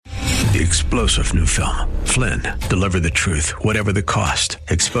The explosive new film, Flynn, deliver the truth, whatever the cost,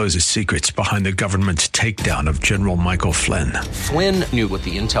 exposes secrets behind the government's takedown of General Michael Flynn. Flynn knew what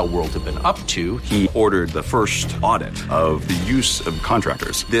the intel world had been up to. He ordered the first audit of the use of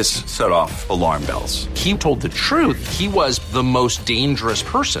contractors. This set off alarm bells. He told the truth. He was the most dangerous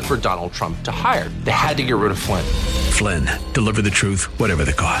person for Donald Trump to hire. They had to get rid of Flynn. Flynn, deliver the truth, whatever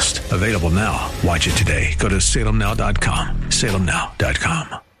the cost. Available now. Watch it today. Go to salemnow.com.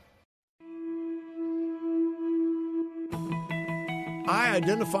 salemnow.com. I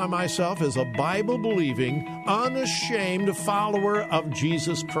identify myself as a Bible-believing, unashamed follower of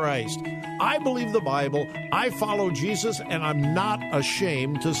Jesus Christ. I believe the Bible, I follow Jesus, and I'm not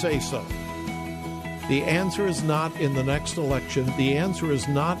ashamed to say so. The answer is not in the next election. The answer is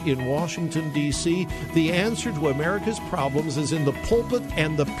not in Washington, D.C. The answer to America's problems is in the pulpit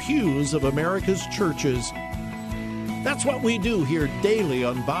and the pews of America's churches. That's what we do here daily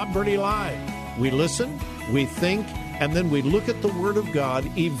on Bob Burney Live. We listen, we think, and then we look at the Word of God,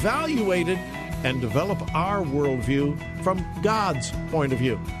 evaluate it, and develop our worldview from God's point of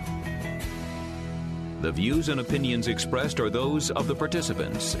view. The views and opinions expressed are those of the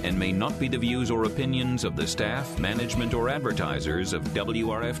participants and may not be the views or opinions of the staff, management, or advertisers of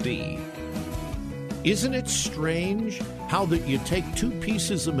WRFD. Isn't it strange how that you take two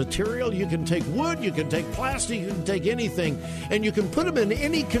pieces of material? You can take wood, you can take plastic, you can take anything, and you can put them in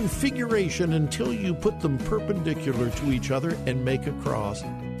any configuration until you put them perpendicular to each other and make a cross.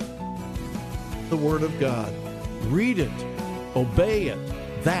 The Word of God. Read it. Obey it.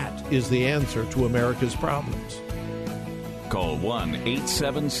 That is the answer to America's problems. Call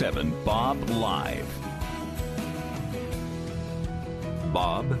 1-877-BOB-LIVE.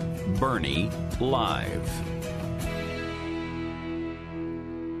 Bob Burney Live.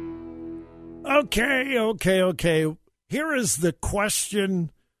 Okay. Here is the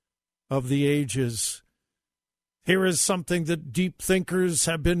question of the ages. Here is something that deep thinkers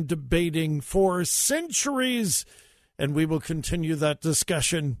have been debating for centuries, and we will continue that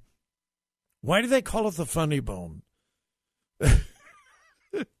discussion. Why do they call it the funny bone?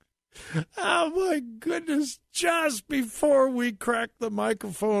 Oh, my goodness. Just before we cracked the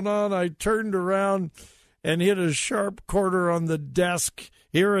microphone on, I turned around and hit a sharp corner on the desk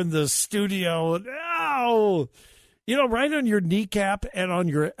here in the studio. And, ow! You know, right on your kneecap and on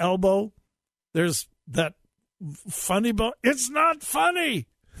your elbow, there's that funny bone. It's not funny.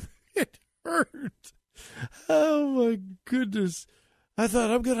 It hurt. Oh, my goodness. I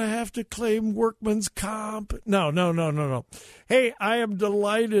thought I'm going to have to claim workman's comp. No. Hey, I am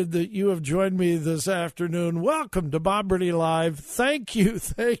delighted that you have joined me this afternoon. Welcome to Bob Burney Live. Thank you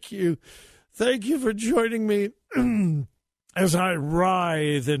for joining me as I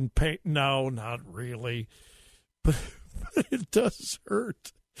writhe in pain. No, not really. But it does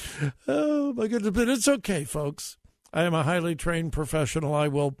hurt. Oh, my goodness. But it's okay, folks. I am a highly trained professional. I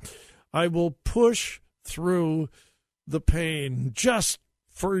will push through the pain just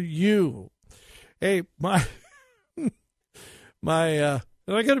for you. Hey, and I got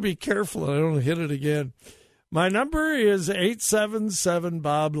to be careful I don't hit it again. My number is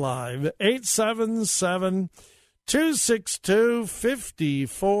 877-BOB-LIVE,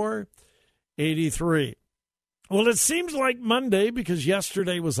 877-262-5483. Well, it seems like Monday because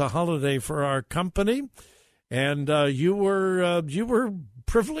yesterday was a holiday for our company, and you were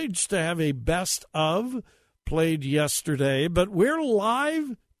privileged to have a best of played yesterday, but we're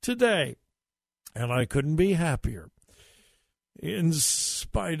live today, and I couldn't be happier. In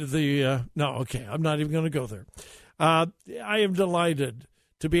spite of the I'm not even going to go there. I am delighted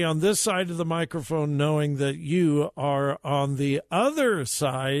to be on this side of the microphone knowing that you are on the other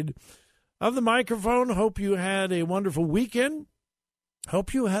side of the microphone. Hope you had a wonderful weekend.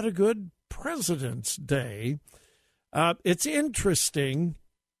 Hope you had a good President's Day. It's interesting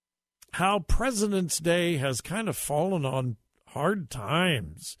how President's Day has kind of fallen on hard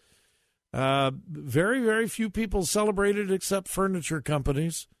times. Very, very few people celebrate it except furniture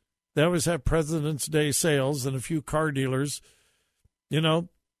companies. They always have President's Day sales and a few car dealers. You know,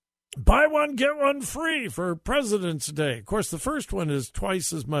 buy one, get one free for President's Day. Of course, the first one is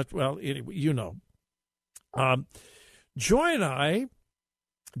twice as much. Well, anyway, you know. Joy and I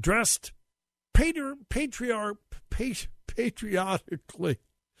dressed patriotically.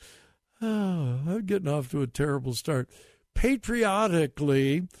 Oh, I'm getting off to a terrible start.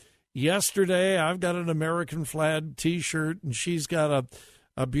 Patriotically, yesterday I've got an American flag T-shirt, and she's got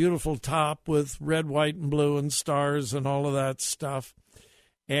a beautiful top with red, white, and blue and stars and all of that stuff.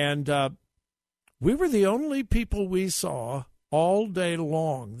 And we were the only people we saw all day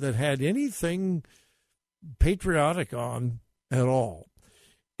long that had anything patriotic on at all.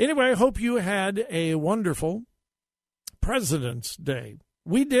 Anyway, I hope you had a wonderful President's Day.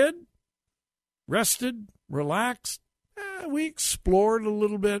 We did. Rested, relaxed. We explored a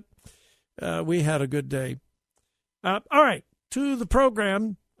little bit. We had a good day. All right, to the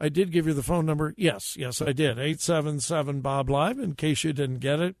program. I did give you the phone number. Yes, I did. 877-BOB-LIVE, in case you didn't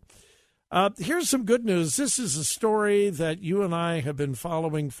get it. Here's some good news. This is a story that you and I have been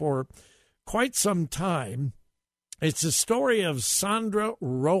following for quite some time. It's a story of Sandra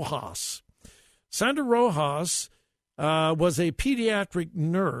Rojas. Sandra Rojas was a pediatric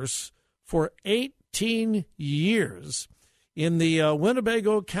nurse for 18 years in the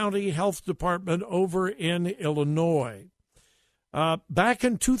Winnebago County Health Department over in Illinois. Back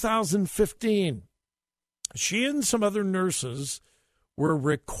in 2015, she and some other nurses were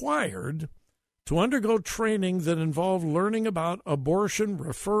required to undergo training that involved learning about abortion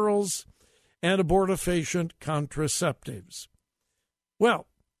referrals and abortifacient contraceptives. Well,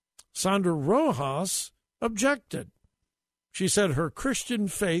 Sandra Rojas objected. She said her Christian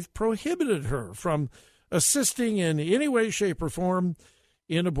faith prohibited her from assisting in any way, shape, or form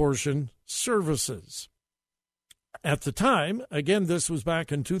in abortion services. At the time, again, this was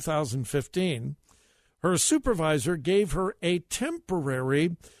back in 2015, her supervisor gave her a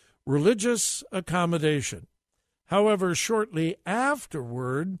temporary religious accommodation. However, shortly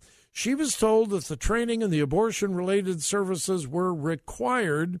afterward, she was told that the training and the abortion-related services were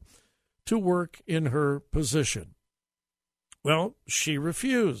required to work in her position. Well, she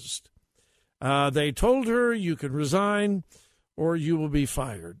refused. They told her, you can resign or you will be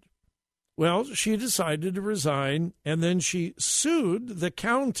fired. Well, she decided to resign, and then she sued the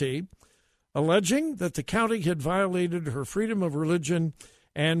county, alleging that the county had violated her freedom of religion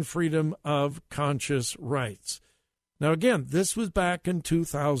and freedom of conscience rights. Now, again, this was back in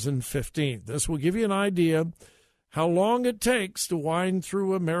 2015. This will give you an idea how long it takes to wind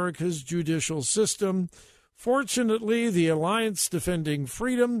through America's judicial system. Fortunately, the Alliance Defending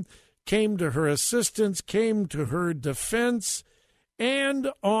Freedom came to her assistance, came to her defense,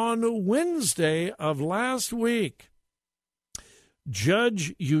 and on Wednesday of last week,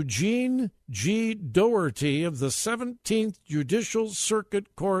 Judge Eugene G. Doherty of the 17th Judicial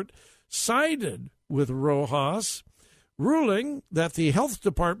Circuit Court sided with Rojas, ruling that the health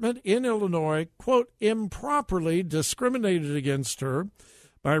department in Illinois, quote, improperly discriminated against her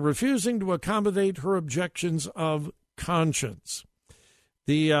by refusing to accommodate her objections of conscience.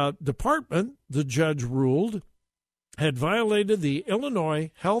 The department, the judge ruled, had violated the Illinois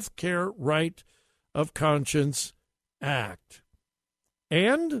Health Care Right of Conscience Act.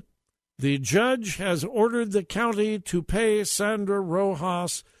 And the judge has ordered the county to pay Sandra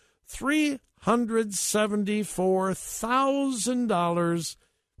Rojas $374,000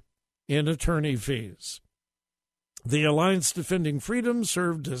 in attorney fees. The Alliance Defending Freedom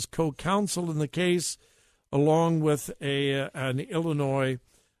served as co-counsel in the case, along with an Illinois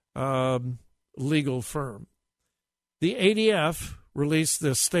legal firm. The ADF released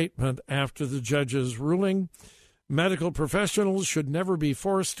this statement after the judge's ruling. Medical professionals should never be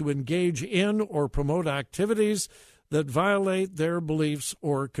forced to engage in or promote activities that violate their beliefs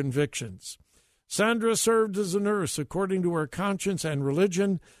or convictions. Sandra served as a nurse according to her conscience and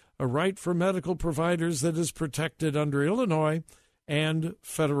religion, a right for medical providers that is protected under Illinois and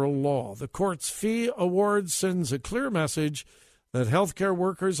federal law. The court's fee award sends a clear message that healthcare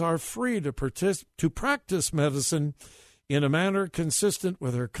workers are free to practice medicine in a manner consistent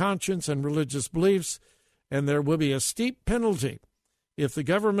with their conscience and religious beliefs, and there will be a steep penalty if the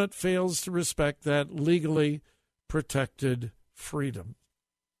government fails to respect that legally protected freedom.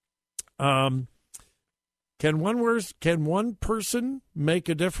 Can one person make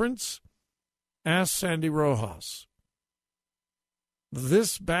a difference? Ask Sandy Rojas.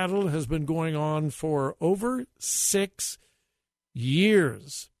 This battle has been going on for over 6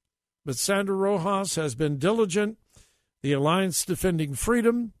 years. But Sandra Rojas has been diligent. The Alliance Defending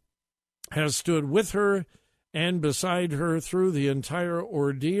Freedom has stood with her and beside her through the entire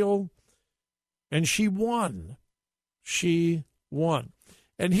ordeal. And she won. She won.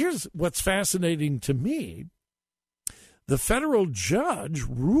 And here's what's fascinating to me. The federal judge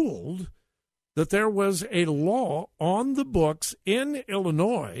ruled that there was a law on the books in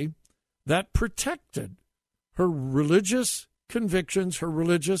Illinois that protected her religious convictions, her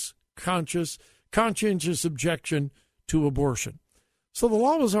religious conscientious objection to abortion. So the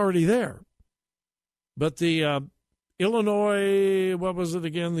law was already there. But the Illinois, what was it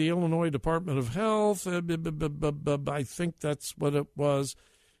again? The Illinois Department of Health, I think that's what it was.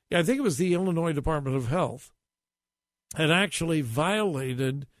 Yeah, I think it was the Illinois Department of Health, had actually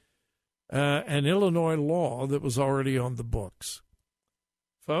violated an Illinois law that was already on the books.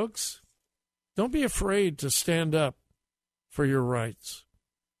 Folks, don't be afraid to stand up for your rights.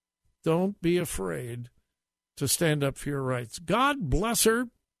 Don't be afraid to stand up for your rights. God bless her,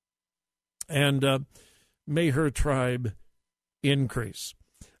 and may her tribe increase.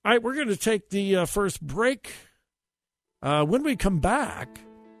 All right, we're going to take the first break. When we come back,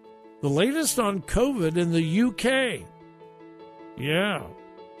 the latest on COVID in the UK. Yeah,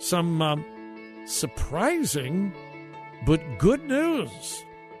 some surprising but good news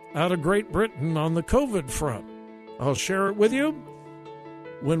out of Great Britain on the COVID front. I'll share it with you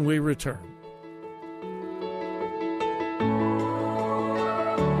when we return.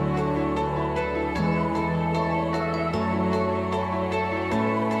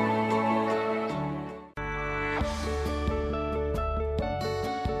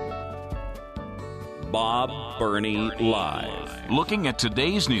 Bob Burney Live. Looking at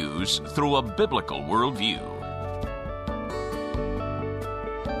today's news through a biblical worldview.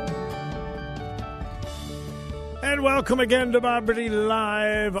 And welcome again to Bob Burney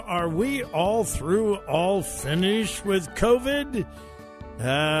Live. Are we all through, all finished with COVID?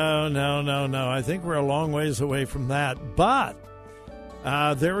 No. I think we're a long ways away from that. But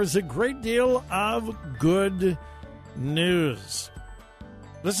there is a great deal of good news.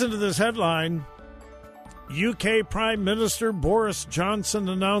 Listen to this headline. UK Prime Minister Boris Johnson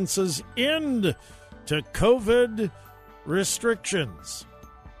announces end to COVID restrictions.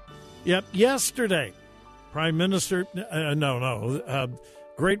 Yep, yesterday, Prime Minister,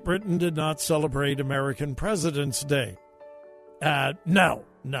 Great Britain did not celebrate American President's Day. No,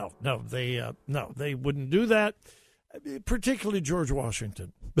 they wouldn't do that, particularly George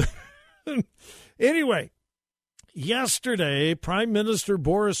Washington. Anyway, yesterday, Prime Minister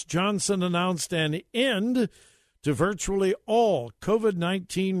Boris Johnson announced an end to virtually all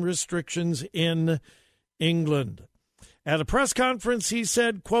COVID-19 restrictions in England. At a press conference, he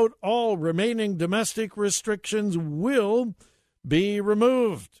said, quote, all remaining domestic restrictions will be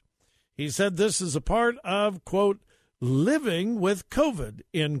removed. He said this is a part of, quote, living with COVID,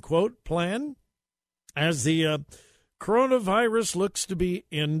 end quote, plan as the coronavirus looks to be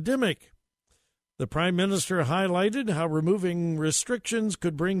endemic. The Prime Minister highlighted how removing restrictions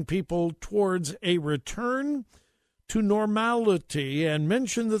could bring people towards a return to normality and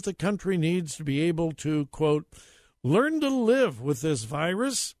mentioned that the country needs to be able to, quote, learn to live with this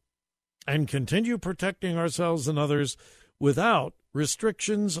virus and continue protecting ourselves and others without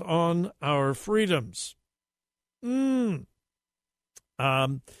restrictions on our freedoms. I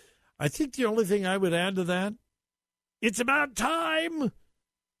think the only thing I would add to that, it's about time.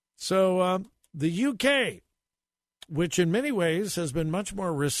 So, the UK, which in many ways has been much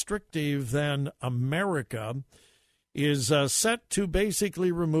more restrictive than America, is set to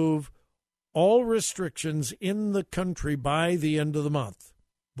basically remove all restrictions in the country by the end of the month,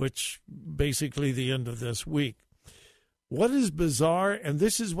 which basically the end of this week. What is bizarre, and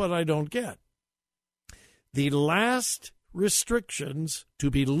this is what I don't get, the last restrictions to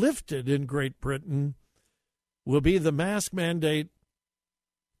be lifted in Great Britain will be the mask mandate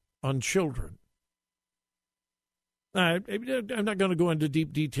on children. I'm not going to go into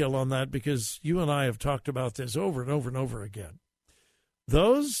deep detail on that because you and I have talked about this over and over and over again.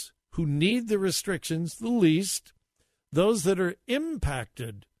 Those who need the restrictions the least, those that are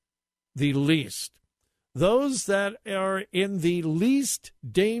impacted the least, those that are in the least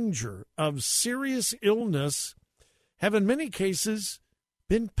danger of serious illness have in many cases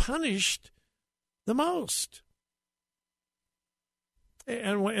been punished the most.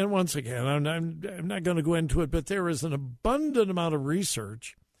 And once again, I'm not going to go into it, but there is an abundant amount of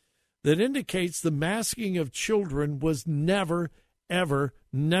research that indicates the masking of children was never, ever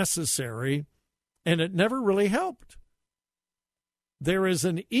necessary, and it never really helped. There is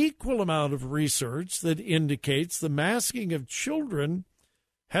an equal amount of research that indicates the masking of children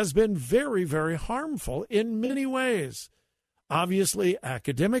has been very, very harmful in many ways. Obviously,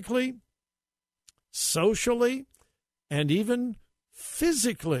 academically, socially, and even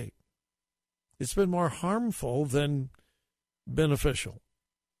physically. It's been more harmful than beneficial.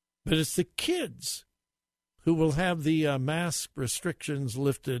 But it's the kids who will have the mask restrictions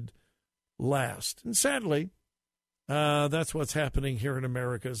lifted last. And sadly, that's what's happening here in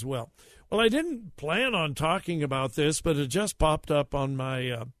America as well. Well, I didn't plan on talking about this, but it just popped up on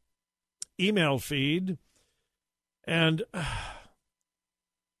my email feed. And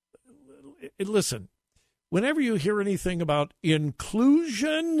listen, whenever you hear anything about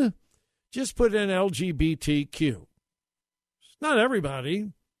inclusion, just put in LGBTQ. It's not everybody.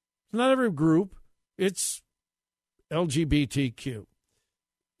 It's not every group. It's LGBTQ.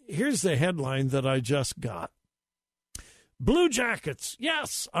 Here's the headline that I just got. Blue Jackets.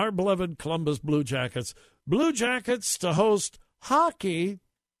 Yes, our beloved Columbus Blue Jackets. Blue Jackets to host Hockey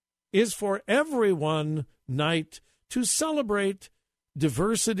is for Everyone night to celebrate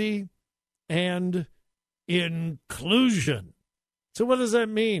diversity and inclusion. So what does that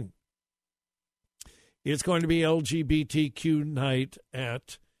mean? It's going to be LGBTQ night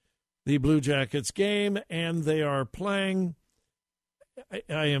at the Blue Jackets game, and they are playing.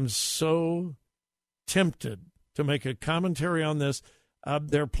 I am so tempted to make a commentary on this.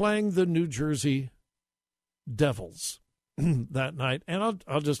 They're playing the New Jersey Devils that night, and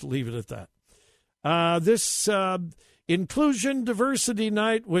I'll just leave it at that. This Inclusion Diversity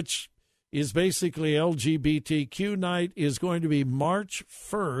Night, which is basically LGBTQ night, is going to be March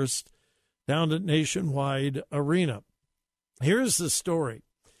 1st down at Nationwide Arena. Here's the story.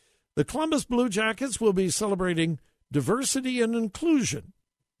 The Columbus Blue Jackets will be celebrating diversity and inclusion.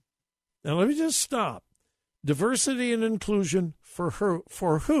 Now, let me just stop. Diversity and inclusion for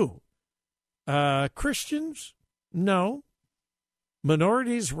who? Christians? No.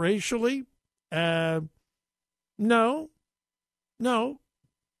 Minorities racially? No.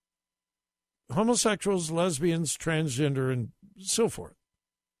 Homosexuals, lesbians, transgender, and so forth.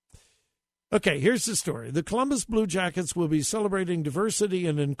 Okay, here's the story. The Columbus Blue Jackets will be celebrating diversity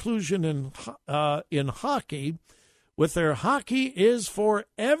and inclusion in hockey with their Hockey is for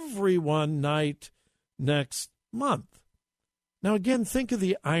Everyone night next month. Now, again, think of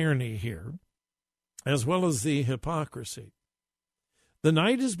the irony here, as well as the hypocrisy. The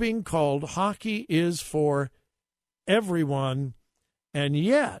night is being called Hockey is for Everyone, and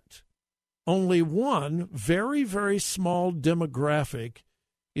yet only one very, very small demographic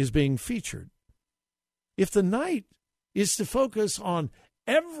is being featured. If the night is to focus on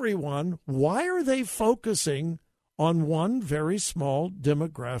everyone, why are they focusing on one very small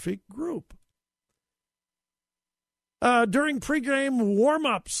demographic group? During pregame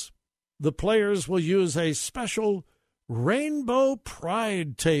warm-ups, the players will use a special rainbow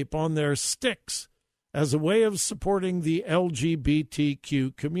pride tape on their sticks as a way of supporting the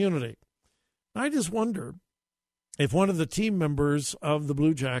LGBTQ community. I just wonder if one of the team members of the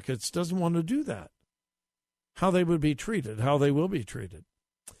Blue Jackets doesn't want to do that, how they would be treated, how they will be treated.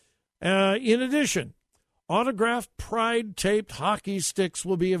 In addition, autographed pride-taped hockey sticks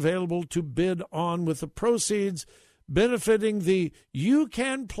will be available to bid on, with the proceeds benefiting the You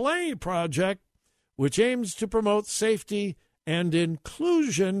Can Play project, which aims to promote safety and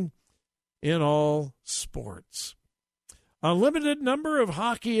inclusion in all sports. A limited number of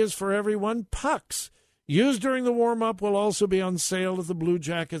Hockey is for Everyone pucks used during the warm-up will also be on sale at the Blue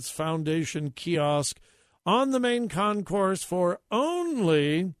Jackets Foundation kiosk on the main concourse for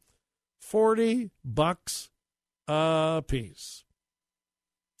only $40 a piece.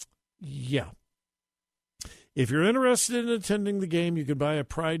 Yeah. If you're interested in attending the game, you can buy a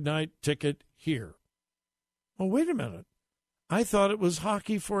Pride Night ticket here. Well, wait a minute. I thought it was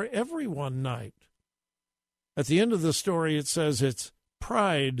Hockey for Everyone night. At the end of the story, it says it's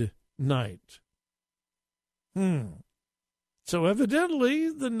Pride Night. So evidently,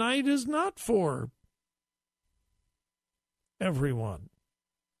 the night is not for everyone.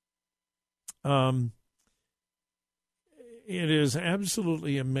 It is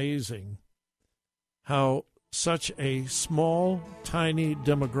absolutely amazing how such a small, tiny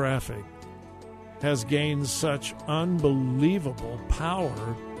demographic has gained such unbelievable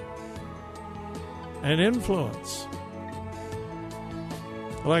power and influence.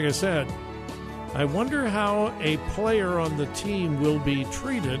 Like I said, I wonder how a player on the team will be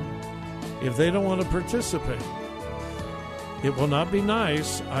treated if they don't want to participate. It will not be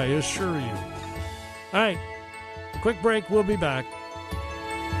nice, I assure you. All right, quick break. We'll be back.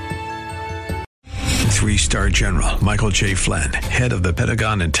 3-star General Michael J. Flynn, head of the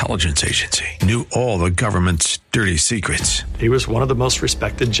Pentagon Intelligence Agency, knew all the government's dirty secrets. He was one of the most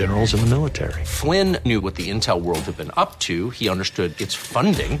respected generals in the military. Flynn knew what the intel world had been up to. He understood its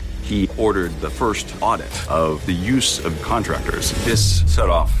funding. He ordered the first audit of the use of contractors. This set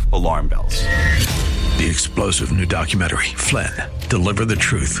off alarm bells. The explosive new documentary, Flynn, Deliver the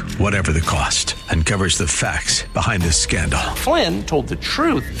Truth, Whatever the Cost, uncovers the facts behind this scandal. Flynn told the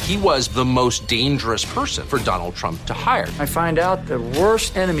truth. He was the most dangerous person for Donald Trump to hire. I find out the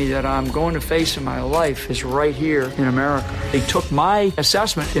worst enemy that I'm going to face in my life is right here in America. They took my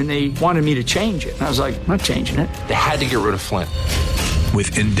assessment and they wanted me to change it. And I was like, I'm not changing it. They had to get rid of Flynn.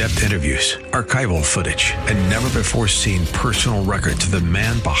 With in-depth interviews, archival footage, and never-before-seen personal records of the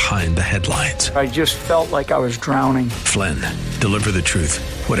man behind the headlines. I just felt like I was drowning. Flynn, Deliver the Truth,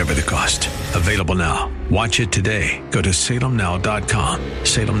 Whatever the Cost. Available now. Watch it today. Go to salemnow.com.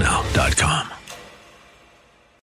 salemnow.com.